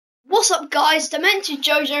What's up guys,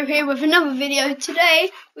 DementedJojo here with another video. Today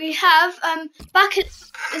we have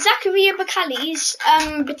Zakaria Bakkali's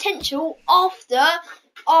potential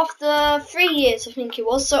after 3 years, I think it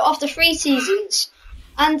was, so after 3 seasons.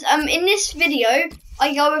 And in this video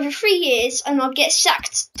I go over 3 years and I'll get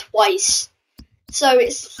sacked twice. So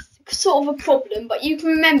it's sort of a problem, but you can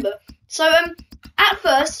remember. So at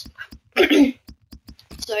first I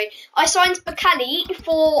signed Bakkali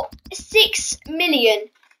for 6 million.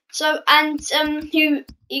 So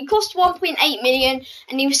he cost 1.8 million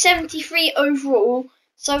and he was 73 overall.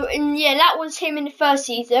 So yeah, that was him in the first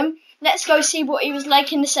season. Let's go see what he was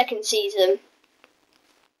like in the second season.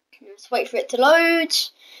 Let's wait for it to load.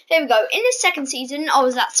 Here we go. In the second season, I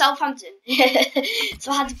was at Southampton,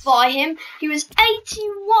 so I had to buy him. He was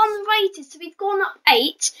 81 rated, so he'd gone up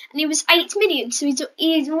 8, and he was 8 million. So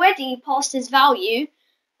he's already passed his value,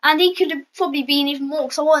 and he could have probably been even more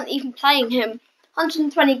because I wasn't even playing him.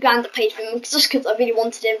 120 grand I paid for him just because I really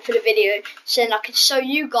wanted him for the video, so then I could show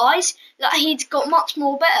you guys that he'd got much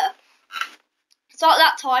more better. So at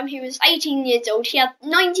that time he was 18 years old. He had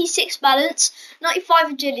 96 balance,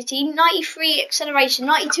 95 agility, 93 acceleration,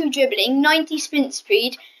 92 dribbling, 90 sprint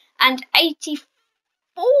speed, and 84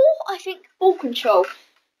 I think ball control.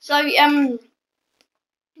 So yep,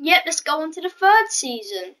 let's go on to the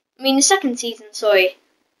the second season, sorry.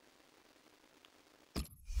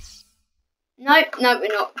 No,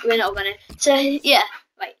 we're not gonna. So yeah,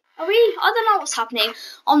 wait, are we? I don't know what's happening.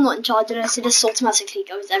 I'm not in charge of this, so this automatically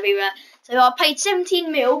goes everywhere. So I paid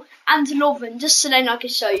 17 mil and Lovren just so then I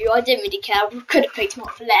could show you. I didn't really care. I could have picked him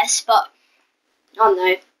up for less, but I don't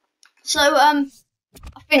know. So I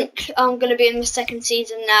think I'm gonna be in the second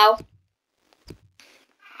season now.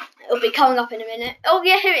 It'll be coming up in a minute. Oh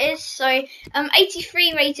yeah, here it is. So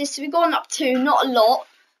 83 rated, so we've gone up 2, not a lot,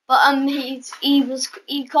 but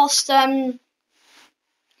he cost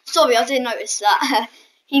Sorry, I didn't notice that.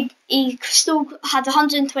 he still had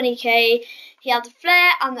 120k. He had a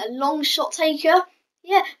flare and a long shot taker.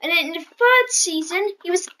 Yeah, and then in the third season,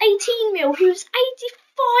 he was 18 mil. He was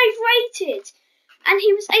 85 rated. And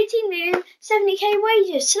he was 18 million, 70k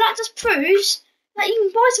wages. So that just proves that you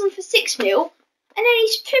can buy someone for 6 mil. And then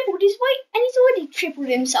he's tripled his weight. And he's already tripled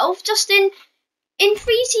himself. Just in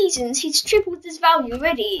 3 seasons, he's tripled his value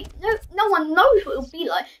already. No one knows what it'll be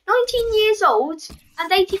like. 19 years old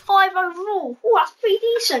and 85 overall. Oh, that's pretty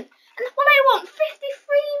decent. And that's what I want,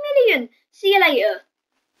 53 million. See you later.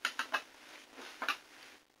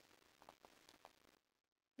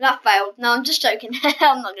 That failed. No, I'm just joking.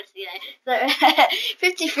 I'm not going to see that. So,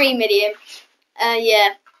 53 million.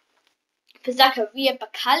 Yeah. For Zakaria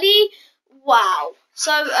Bakkali. Wow.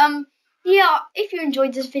 So, yeah, if you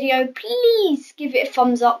enjoyed this video, please give it a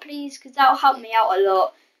thumbs up, please, because that'll help me out a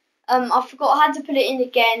lot. I forgot I had to put it in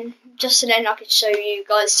again, just so then I could show you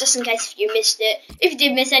guys, just in case if you missed it. If you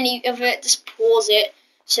did miss any of it, just pause it,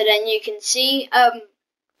 so then you can see.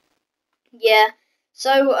 Yeah,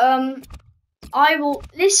 so,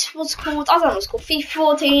 this was called, I don't know what it's called, FIFA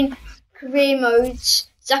 14 Career Modes.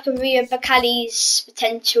 Zakaria Bakkali's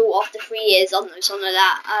potential after 3 years, I don't know, something like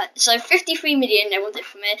that. So 53 million they wanted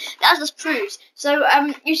from it. That just proves. So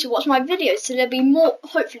you should watch my videos. So there'll be more.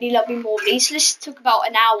 Hopefully there'll be more of these. This took about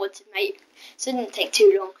an hour to make, so it didn't take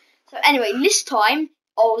too long. So anyway, this time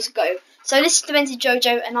I'll go. So this is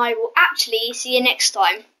DementedJojo, and I will actually see you next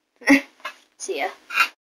time. See ya.